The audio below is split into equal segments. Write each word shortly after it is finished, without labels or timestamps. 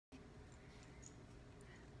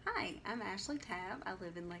Hi, I'm Ashley Tabb. I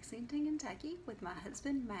live in Lexington, Kentucky with my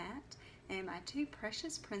husband Matt and my two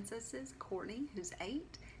precious princesses, Courtney, who's 8,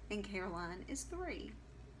 and Caroline is 3.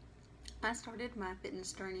 I started my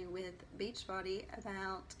fitness journey with BeachBody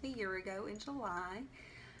about a year ago in July.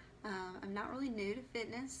 I'm not really new to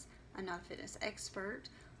fitness. I'm not a fitness expert,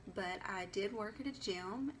 but I did work at a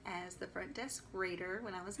gym as the front desk greeter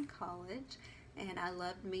when I was in college, and I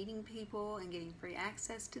loved meeting people and getting free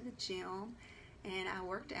access to the gym. And I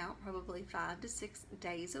worked out probably 5 to 6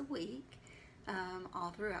 days a week all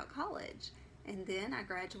throughout college. And then I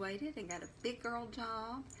graduated and got a big girl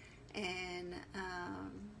job and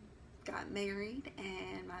got married,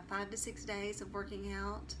 and my 5 to 6 days of working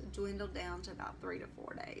out dwindled down to about 3 to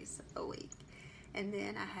 4 days a week. And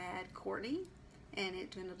then I had Courtney, and it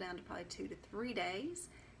dwindled down to probably 2 to 3 days.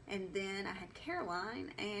 And then I had Caroline,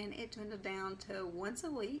 and it dwindled down to once a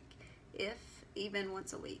week, if even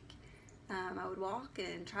once a week. I would walk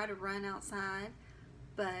and try to run outside,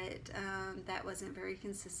 but that wasn't very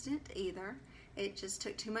consistent either. It just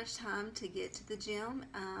took too much time to get to the gym.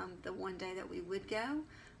 The one day that we would go,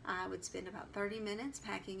 I would spend about 30 minutes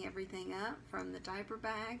packing everything up, from the diaper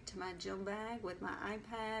bag to my gym bag with my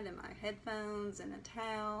iPad and my headphones and a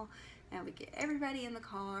towel, and we'd get everybody in the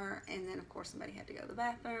car, and then of course somebody had to go to the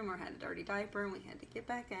bathroom or had a dirty diaper, and we had to get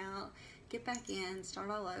back out, get back in, start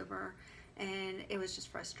all over. And it was just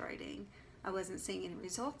frustrating. I wasn't seeing any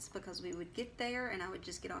results because we would get there and I would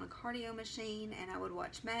just get on a cardio machine and I would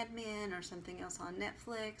watch Mad Men or something else on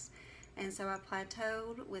Netflix. And so I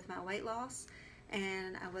plateaued with my weight loss,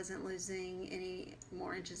 and I wasn't losing any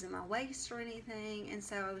more inches in my waist or anything, and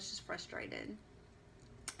so I was just frustrated.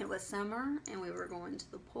 It was summer and we were going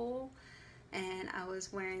to the pool, and I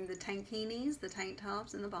was wearing the tankinis, the tank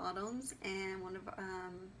tops and the bottoms, and one of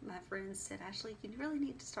my friends said, Ashley, you really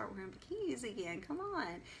need to start wearing bikinis again. Come on,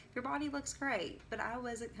 your body looks great. But I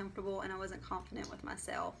wasn't comfortable and I wasn't confident with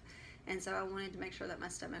myself, and so I wanted to make sure that my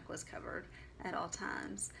stomach was covered at all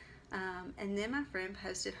times. And then my friend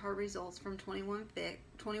posted her results from 21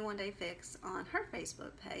 Day Fix on her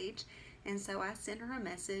Facebook page, and so I sent her a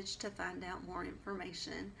message to find out more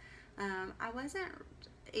information. I wasn't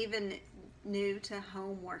even new to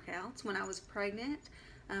home workouts. When I was pregnant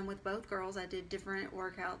with both girls, I did different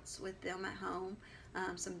workouts with them at home,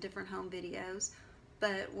 some different home videos.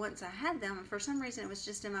 But once I had them, for some reason it was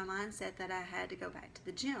just in my mindset that I had to go back to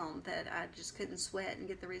the gym, that I just couldn't sweat and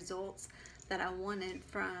get the results that I wanted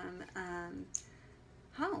from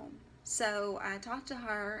home. So I talked to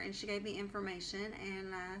her and she gave me information,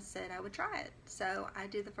 and I said I would try it. So I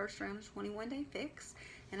did the first round of 21 Day Fix,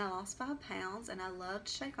 and I lost 5 pounds, and I loved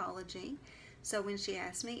Shakeology. So when she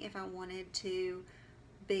asked me if I wanted to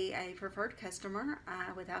be a preferred customer,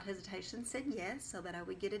 I without hesitation said yes, so that I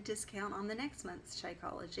would get a discount on the next month's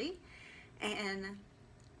Shakeology. And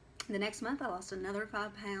the next month I lost another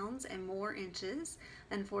 5 pounds and more inches.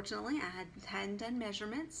 Unfortunately, I hadn't done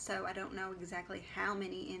measurements, so I don't know exactly how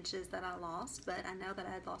many inches that I lost, but I know that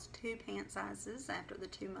I had lost 2 pant sizes after the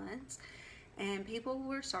 2 months. And people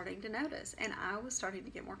were starting to notice, and I was starting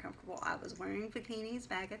to get more comfortable. I was wearing bikinis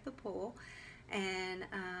back at the pool, and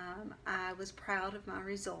I was proud of my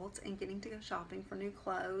results and getting to go shopping for new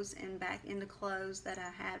clothes and back into clothes that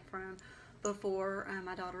I had from before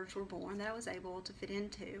my daughters were born that I was able to fit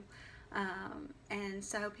into. And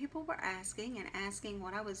so people were asking and asking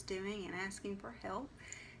what I was doing and asking for help.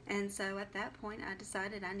 And so at that point I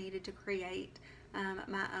decided I needed to create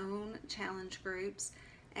my own challenge groups,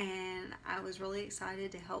 and I was really excited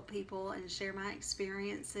to help people and share my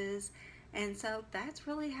experiences. And so that's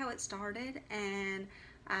really how it started, and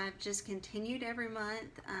I've just continued every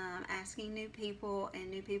month asking new people, and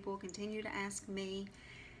new people continue to ask me.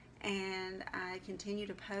 And I continue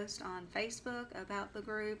to post on Facebook about the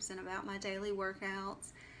groups and about my daily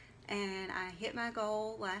workouts. And I hit my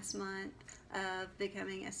goal last month of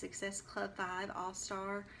becoming a Success Club 5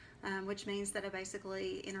 All-Star, which means that I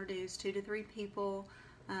basically introduced 2 to 3 people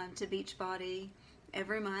to BeachBody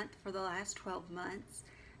every month for the last 12 months.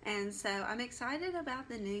 And so I'm excited about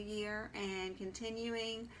the new year and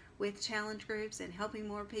continuing with challenge groups and helping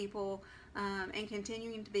more people, and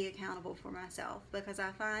continuing to be accountable for myself, because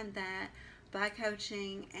I find that by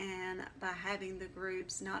coaching and by having the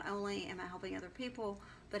groups, not only am I helping other people,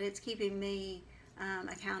 but it's keeping me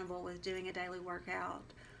accountable with doing a daily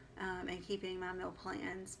workout and keeping my meal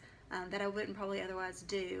plans that I wouldn't probably otherwise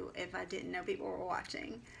do if I didn't know people were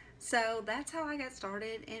watching. So that's how I got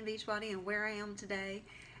started in Beachbody and where I am today.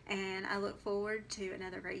 And I look forward to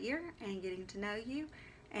another great year and getting to know you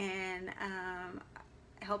and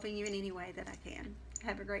helping you in any way that I can.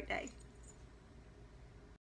 Have a great day.